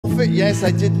it, yes,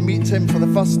 I did meet him for the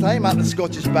first time at the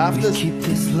Scottish BAFTAs.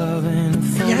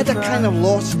 He had a kind of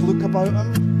lost look about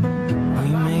him.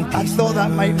 I thought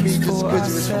that might be just because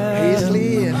he was from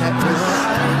Paisley, and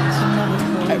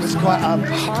it was quite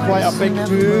a big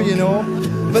do, you know.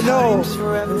 But no,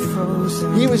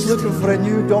 he was looking for a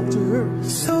new Doctor Who.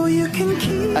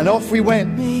 And off we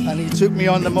went, and he took me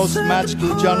on the most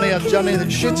magical journey, a journey that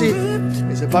Ncuti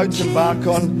is about to embark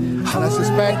on, and I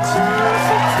suspect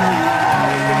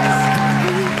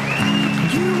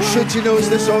Ncuti knows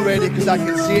this already, because I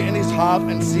can see it in his heart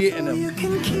and see it in him.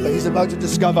 But he's about to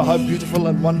discover how beautiful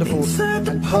and wonderful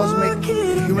and cosmic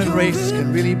the human race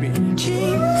can really be.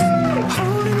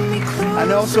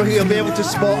 And also he'll be able to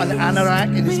spot an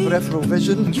anorak in his peripheral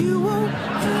vision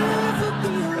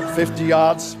at 50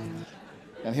 yards,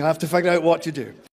 and he'll have to figure out what to do.